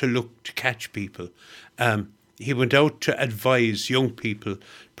out to look to catch people. He went out to advise young people,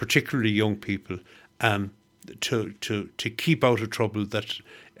 particularly young people, to keep out of trouble that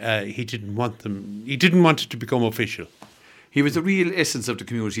he didn't want them. He didn't want it to become official. He was the real essence of the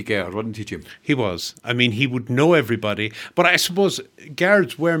community guard, wasn't he, Jim? He was. I mean, he would know everybody. But I suppose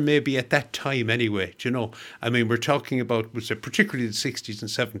guards were maybe at that time anyway, do you know? I mean, we're talking about, particularly the 60s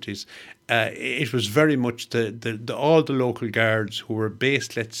and 70s. It was very much all the local guards who were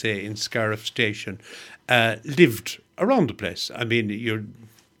based, let's say, in Scariff Station, lived around the place. I mean, your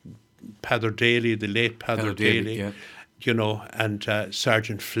Pather Daly, the late Pather Daly. Yeah. You know, and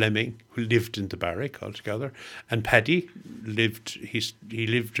Sergeant Fleming, who lived in the barrack altogether, and Paddy lived. He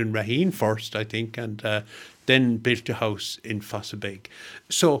lived in Raheen first, I think, and then built a house in Fossabeg.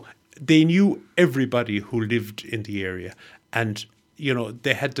 So they knew everybody who lived in the area, and you know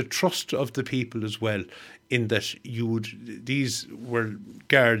they had the trust of the people as well. In that these were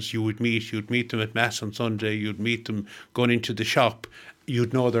guards you would meet. You'd meet them at Mass on Sunday. You'd meet them going into the shop.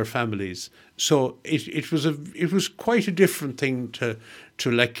 You'd know their families. So it was quite a different thing to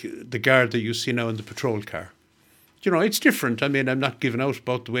like the guard that you see now in the patrol car. You know, it's different. I mean, I'm not giving out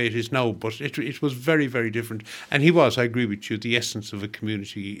about the way it is now, but it was very, very different. And he was, I agree with you, the essence of a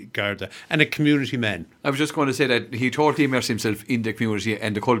community guard and a community man. I was just going to say that he totally immersed himself in the community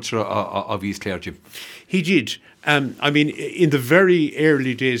and the culture of East Clare, Jim. He did. I mean, in the very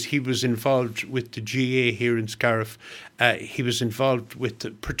early days, he was involved with the GA here in Scariff. He was involved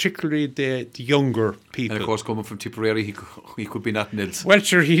with particularly the younger people. And of course, coming from Tipperary, he could be nothing else. Well,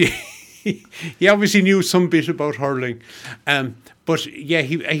 sure, he obviously knew some bit about hurling. But yeah,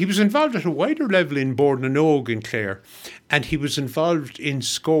 he was involved at a wider level in Bordenanogue in Clare. And he was involved in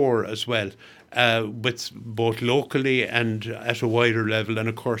Score as well, with both locally and at a wider level. And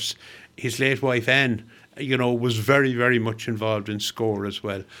of course, his late wife Anne, you know, was very, very much involved in Score as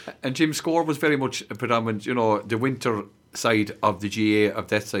well. And Jim, Score was very much a predominant, you know, the winter side of the GA of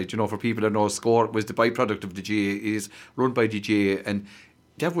that side. You know, for people that know, Score was the byproduct of the GA, is run by the GA, and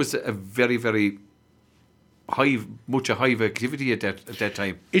that was a very, very hive activity at that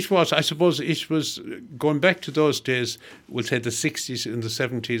time. It was, I suppose, it was going back to those days, we'll say the 60s and the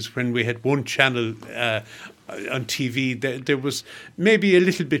 70s, when we had one channel on TV. There was maybe a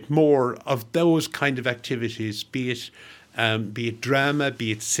little bit more of those kind of activities, be it drama,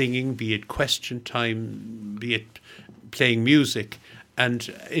 be it singing, be it question time, be it playing music.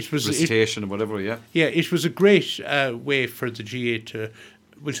 And it was recitation or whatever, yeah. Yeah, it was a great way for the GA to,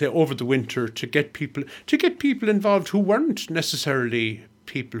 we'll say, over the winter, to get people involved who weren't necessarily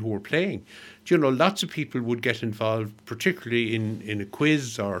people who were playing. You know, lots of people would get involved, particularly in a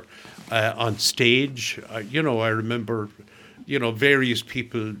quiz or on stage. You know, I remember, you know, various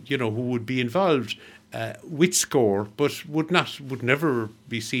people, you know, who would be involved with Score, but would never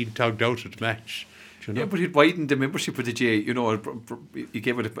be seen togged out at a match. You know? Yeah, but it widened the membership of the GA, you know, it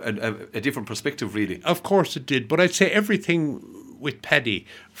gave it a different perspective, really. Of course it did, but I'd say everything with Paddy,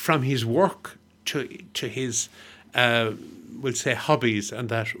 from his work to his, we'll say, hobbies, and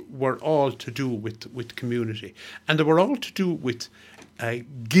that were all to do with community. And they were all to do with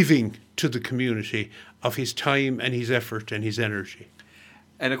giving to the community of his time and his effort and his energy.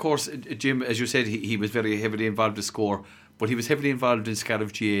 And of course, Jim, as you said, he was very heavily involved in Score, but he was heavily involved in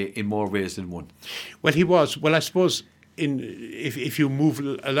Scariff GA in more ways than one. Well, he was. Well, I suppose if you move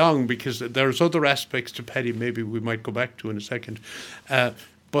along, because there's other aspects to Paddy maybe we might go back to in a second,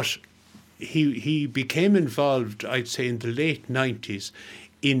 but he became involved, I'd say, in the late 90s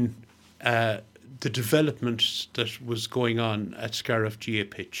in the development that was going on at Scariff GA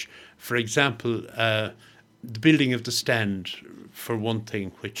pitch. For example, the building of the stand, for one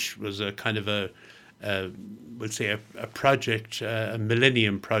thing, which was a kind of a project, a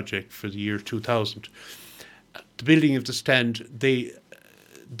millennium project for the year 2000. The building of the stand, the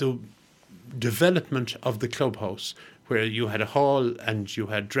development of the clubhouse, where you had a hall and you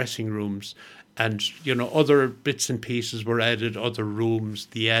had dressing rooms, and other bits and pieces were added, other rooms,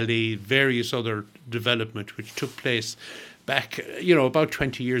 the alley, various other development which took place back, about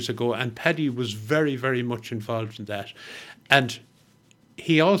 20 years ago. And Paddy was very, very much involved in that. And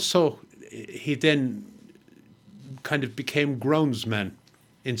he then kind of became groundsman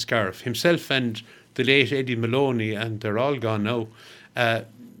in Scariff. Himself and the late Eddie Maloney, and they're all gone now,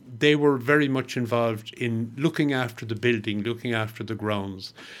 they were very much involved in looking after the building, looking after the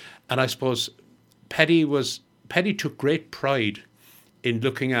grounds. And I suppose Paddy took great pride in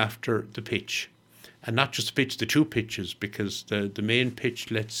looking after the pitch. And not just the pitch, the two pitches, because the main pitch,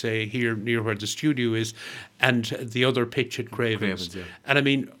 let's say, here near where the studio is, and the other pitch at Cravens. Yeah. And I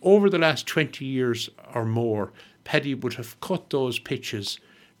mean, over the last 20 years or more, Paddy would have cut those pitches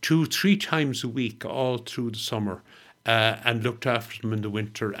 2-3 times a week all through the summer, and looked after them in the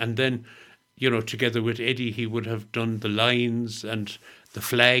winter. And then, together with Eddie, he would have done the lines and the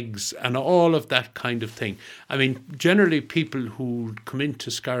flags and all of that kind of thing. I mean, generally people who come into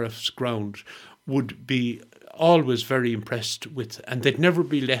Scariff's ground would be always very impressed with, and they'd never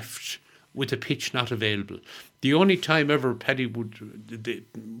be left with a pitch not available. The only time ever Paddy the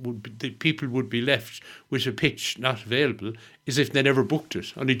people would be left with a pitch not available is if they never booked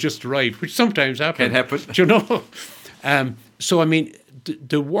it and it just arrived, which sometimes happens. Can happen. So I mean,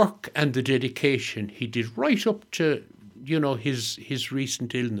 the work and the dedication he did right up to his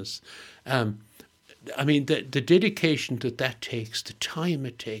recent illness. I mean, the dedication that takes, the time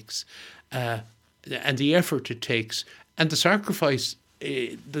it takes, and the effort it takes, and the sacrifice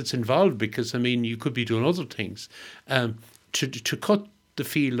that's involved, because I mean, you could be doing other things, to cut the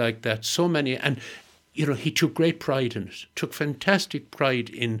field like that. So many, and he took great pride in it. Took fantastic pride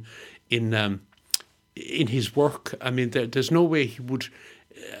in his work. I mean, there's no way he would.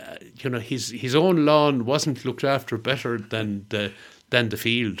 His own lawn wasn't looked after better than the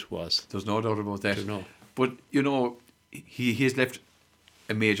field was. There's no doubt about that. No. But he has left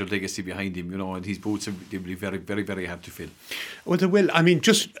a major legacy behind him, and his boots will be very, very, very hard to fill. Well, they will. I mean,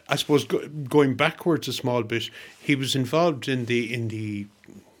 just I suppose going backwards a small bit, he was involved in the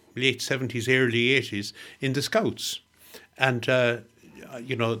late 70s, early 80s in the Scouts, and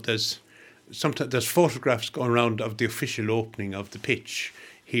there's photographs going around of the official opening of the pitch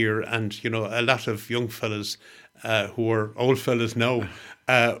here, and a lot of young fellas who are old fellas now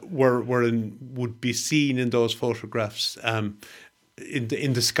would be seen in those photographs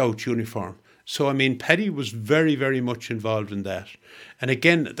in the Scout uniform. So I mean, Paddy was very, very much involved in that, and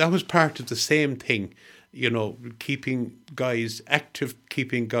again, that was part of the same thing. Keeping guys active,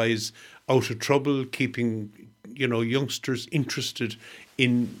 keeping guys out of trouble, keeping youngsters interested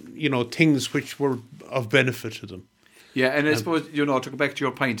in things which were of benefit to them. Yeah, and I suppose, to go back to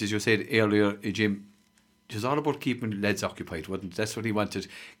your point, as you said earlier, Jim, it was all about keeping lads occupied, wasn't it? That's what he wanted.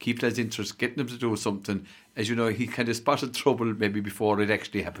 Keep lads' interest, getting them to do something. As you know, he kind of spotted trouble maybe before it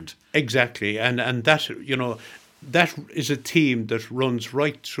actually happened. Exactly, and that, that is a theme that runs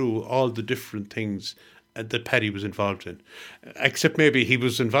right through all the different things that Paddy was involved in. Except maybe he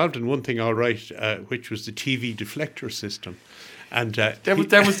was involved in one thing, all right, which was the TV deflector system. And that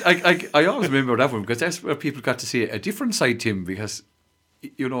was I always remember that one, because that's where people got to see a different side to him, because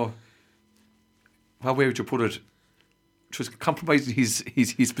how way would you put it? It was compromising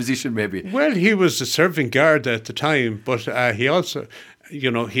his position, maybe. Well, he was a serving guard at the time, but he also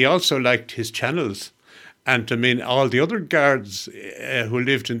liked his channels. And I mean, all the other guards who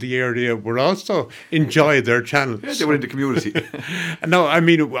lived in the area were also enjoy their channels. Yeah, they were in the community. No, I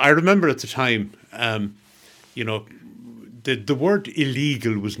mean, I remember at the time, the word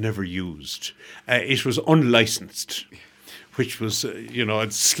illegal was never used. It was unlicensed, which was, a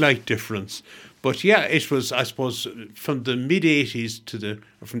slight difference. But yeah, it was, I suppose, from the mid-80s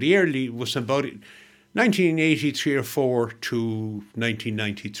from the early, was about 1983 or 4 to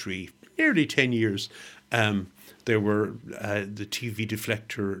 1993, nearly 10 years. There were the TV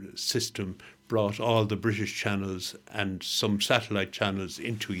deflector system brought all the British channels and some satellite channels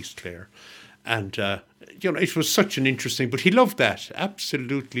into East Clare. And, it was such an interesting, but he loved that,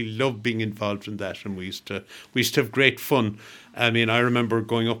 absolutely loved being involved in that. And we used to have great fun. I mean, I remember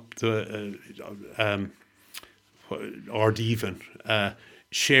going up the Ardeven,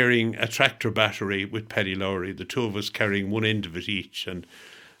 sharing a tractor battery with Paddy Lowry, the two of us carrying one end of it each. And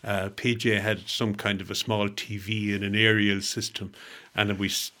PJ had some kind of a small TV and an aerial system. And we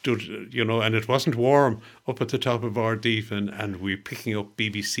stood, and it wasn't warm up at the top of Ardeven, and we were picking up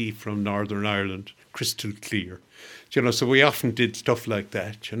BBC from Northern Ireland, crystal clear. So we often did stuff like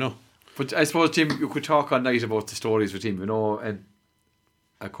that, But I suppose, Jim, you could talk all night about the stories with him, and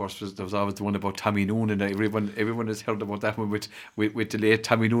of course there was always the one about Tommy Noonan. Everyone has heard about that one with the late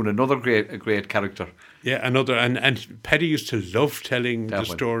Tommy Noonan, another great character. Yeah, another, and Paddy used to love telling the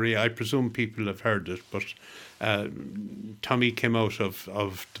story. I presume people have heard it, but Tommy came out of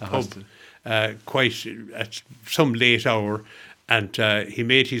the pub quite at some late hour, and he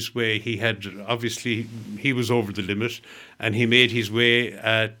made his way. He was over the limit, and he made his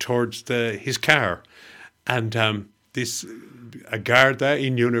way towards his car, and a Garda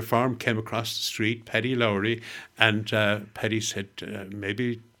in uniform came across the street, Paddy Lowry, and Paddy said,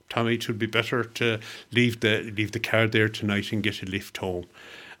 maybe Tommy, it would be better to leave the car there tonight and get a lift home.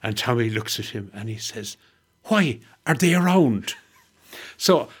 And Tommy looks at him and he says, "Why are they around?"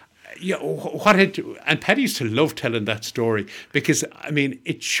 So, and Paddy used to love telling that story because, I mean,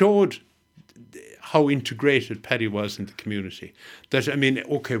 it showed how integrated Paddy was in the community. That, I mean,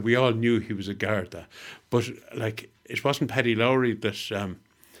 okay, we all knew he was a Garda, but it wasn't Paddy Lowry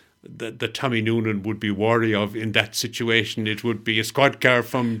that Tommy Noonan would be wary of in that situation. It would be a squad car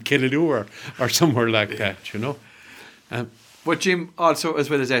from Killaloo or somewhere like that, But Jim, also,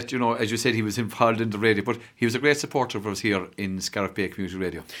 as well as that, as you said, he was involved in the radio, but he was a great supporter of us here in Scariff Bay Community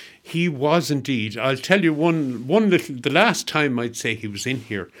Radio. He was indeed. I'll tell you the last time I'd say he was in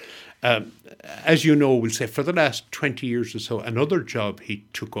here, as you know, we'll say for the last 20 years or so, another job he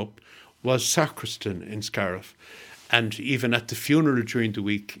took up was sacristan in Scariff. And even at the funeral during the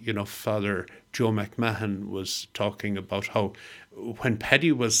week, Father Joe McMahon was talking about how when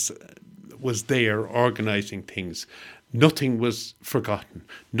Paddy was there organising things, nothing was forgotten,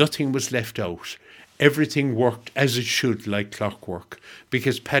 nothing was left out. Everything worked as it should, like clockwork,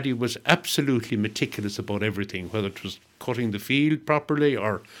 because Paddy was absolutely meticulous about everything, whether it was cutting the field properly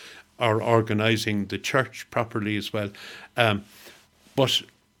or organising the church properly as well. But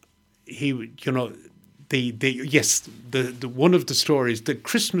he, the one of the stories,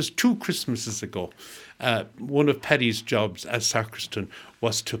 two Christmases ago, one of Paddy's jobs as sacristan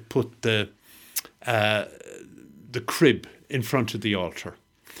was to put the crib in front of the altar.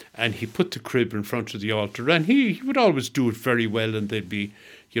 And he put the crib in front of the altar, and he would always do it very well, and they'd be,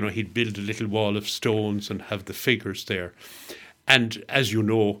 he'd build a little wall of stones and have the figures there. And as you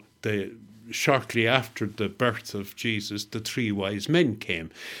know, shortly after the birth of Jesus, the three wise men came.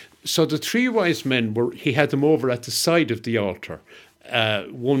 So the three wise men he had them over at the side of the altar,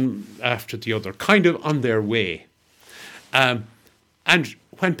 one after the other, kind of on their way. And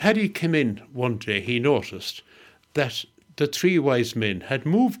when Paddy came in one day, he noticed that the three wise men had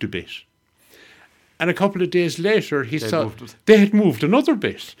moved a bit. And a couple of days later, he saw they had moved another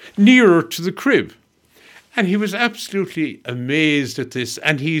bit, nearer to the crib. And he was absolutely amazed at this.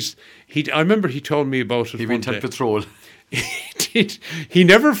 And I remember he told me about it. He went on patrol. He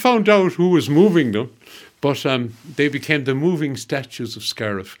never found out who was moving them, but they became the moving statues of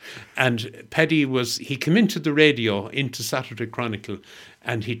Scariff. And Paddy he came into the radio, into Saturday Chronicle,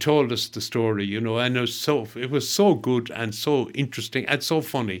 and he told us the story, and it was so good and so interesting and so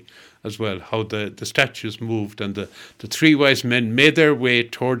funny as well, how the statues moved and the three wise men made their way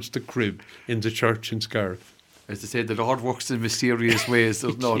towards the crib in the church in Scariff. As they say, the Lord works in mysterious ways,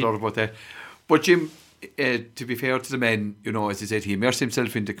 there's no doubt about that. But Jim, to be fair to the men, as he said, he immersed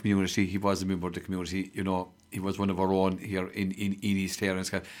himself in the community. He was a member of the community. He was one of our own here in East Clare,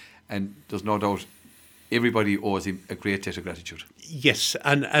 and there's no doubt everybody owes him a great debt of gratitude. Yes,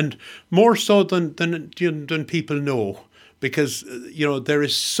 and more so than people know, because there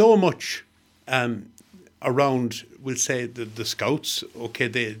is so much around. We'll say the Scouts. Okay,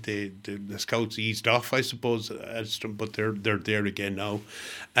 the Scouts eased off, I suppose, but they're there again now.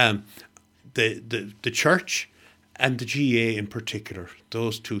 The church and the GA in particular,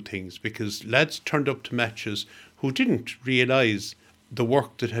 those two things, because lads turned up to matches who didn't realise the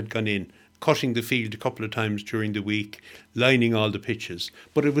work that had gone in, cutting the field a couple of times during the week, lining all the pitches,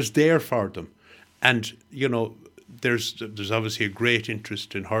 but it was there for them. And, there's obviously a great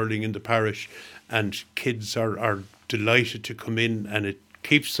interest in hurling in the parish, and kids are delighted to come in, and it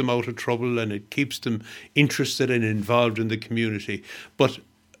keeps them out of trouble and it keeps them interested and involved in the community. But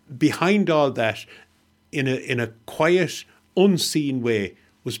behind all that, in a quiet, unseen way,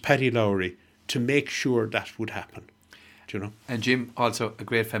 was Paddy Lowry to make sure that would happen. Do you know? And Jim, also a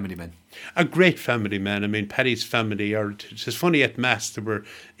great family man. A great family man. I mean, Paddy's family are. It's funny, at Mass there were,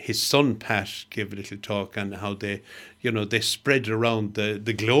 his son Pat gave a little talk on how they spread around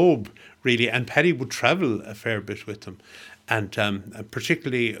the globe really, and Paddy would travel a fair bit with them, and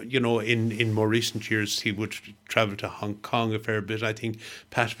particularly in more recent years he would travel to Hong Kong a fair bit. I think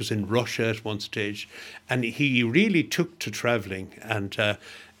Pat was in Russia at one stage, and he really took to travelling, and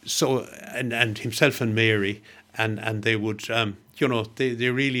and himself and Mary. And they would, they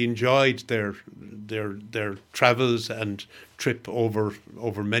really enjoyed their travels and trip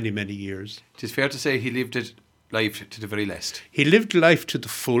over many, many years. It is fair to say he lived life to the very last. He lived life to the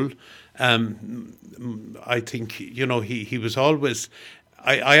full. I think, he was always...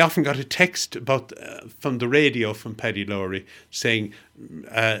 I often got a text about from the radio from Paddy Lowry saying,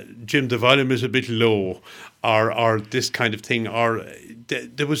 Jim, the volume is a bit low, or this kind of thing, or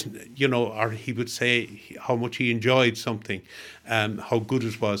there was, or he would say how much he enjoyed something, how good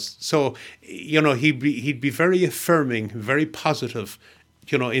it was. So, he'd be very affirming, very positive,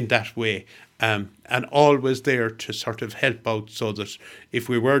 in that way. And always there to sort of help out, so that if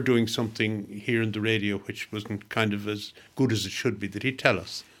we were doing something here in the radio which wasn't kind of as good as it should be, that he'd tell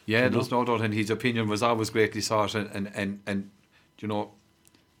us. Yeah, there's no doubt, and his opinion was always greatly sought, and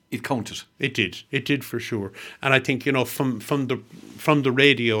it counted. It did for sure. And I think from the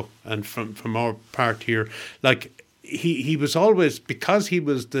radio and from our part here, like he was always, because he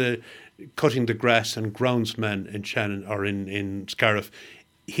was the cutting the grass and groundsman in Shannon or in Scariff,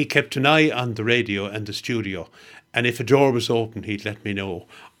 he kept an eye on the radio and the studio, and if a door was open, he'd let me know.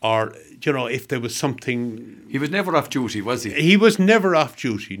 Or, if there was something... He was never off duty, was he? He was never off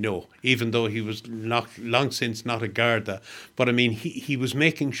duty, no, even though he was long since not a Garda. But, I mean, he was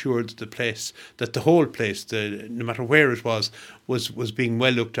making sure that the whole place, no matter where it was being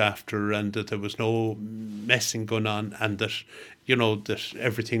well looked after, and that there was no messing going on, and that, that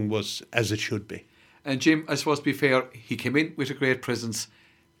everything was as it should be. And Jim, I suppose to be fair, he came in with a great presence,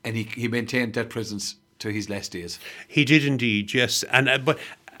 and he maintained that presence to his last days. He did indeed, yes. And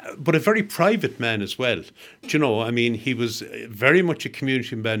but a very private man as well. I mean, he was very much a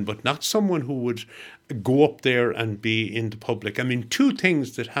community man, but not someone who would go up there and be in the public. I mean, two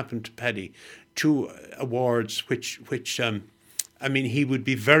things that happened to Paddy, two awards which I mean, he would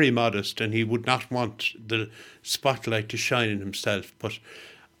be very modest, and he would not want the spotlight to shine on himself. But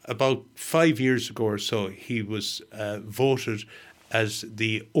about 5 years ago or so, he was voted as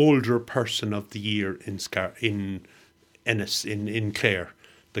the older person of the year in Ennis, in Clare,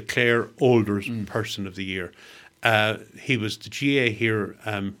 the Clare older person of the year. He was the GA here,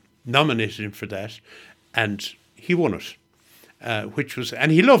 nominated him for that, and he won it.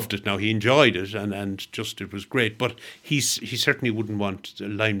 And he loved it now, he enjoyed it, and just it was great, but he certainly wouldn't want the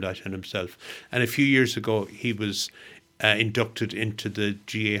limelight on himself. And a few years ago, he was inducted into the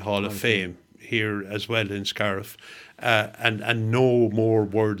GA Hall of Fame here as well in Scariff, and no more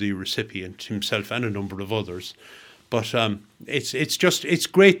worthy recipient, himself and a number of others. But it's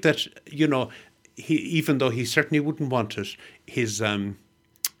great that, he, even though he certainly wouldn't want it, his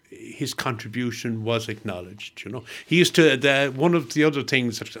contribution was acknowledged. He used to, one of the other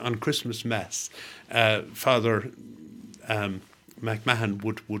things on Christmas Mass, Father McMahon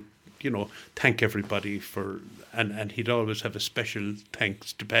would thank everybody for, and he'd always have a special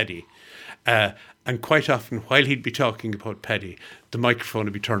thanks to Paddy. And quite often, while he'd be talking about Paddy, the microphone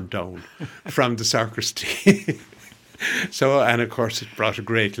would be turned down from the sacristy. So, and of course, it brought a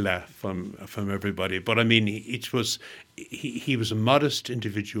great laugh from everybody. But I mean, he was a modest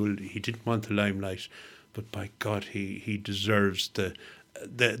individual. He didn't want the limelight, but by God, he deserves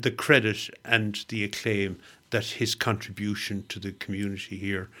the credit and the acclaim that his contribution to the community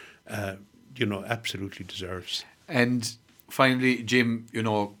here, absolutely deserves. And finally, Jim,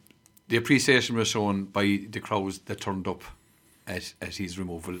 the appreciation was shown by the crowds that turned up at his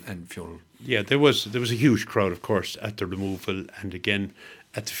removal and funeral. Yeah, there was a huge crowd, of course, at the removal and again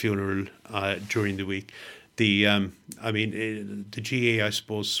at the funeral during the week. The GA, I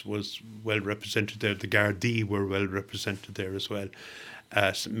suppose, was well represented there. The Gardaí were well represented there as well.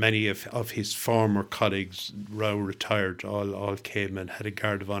 Many of his former colleagues, now retired, all came and had a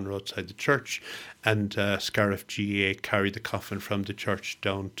guard of honour outside the church, and Scariff GA carried the coffin from the church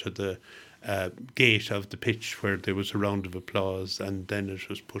down to the gate of the pitch where there was a round of applause, and then it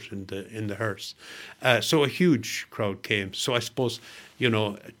was put in the hearse. So a huge crowd came. So I suppose,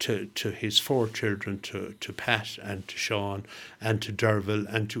 to his 4 children, to Pat and to Sean and to Derval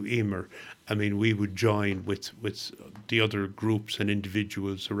and to Emer, I mean, we would join with the other groups and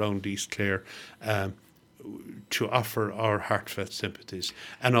individuals around East Clare to offer our heartfelt sympathies,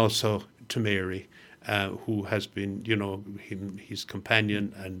 and also to Mary, who has been, his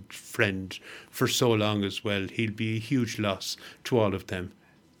companion and friend for so long as well. He'll be a huge loss to all of them.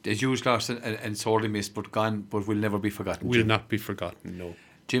 A huge loss and sorely missed, but gone, but will never be forgotten. Will not be forgotten, no.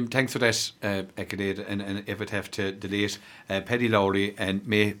 Jim, thanks for that, Ecadade, and if it have to delete Paddy Lowry, and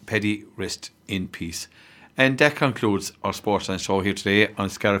may Paddy rest in peace. And that concludes our Sportsline show here today on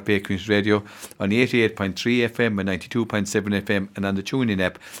Scariff Bay Community Radio on 88.3 FM and 92.7 FM and on the TuneIn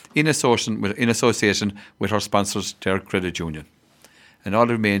app in association with our sponsors, Derek Credit Union. And all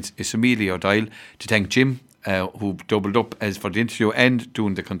that remains is for me, Leo Dial, to thank Jim, who doubled up as for the interview and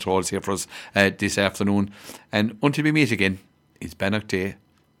doing the controls here for us this afternoon. And until we meet again, it's Bannock Day,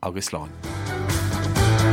 August Lawn.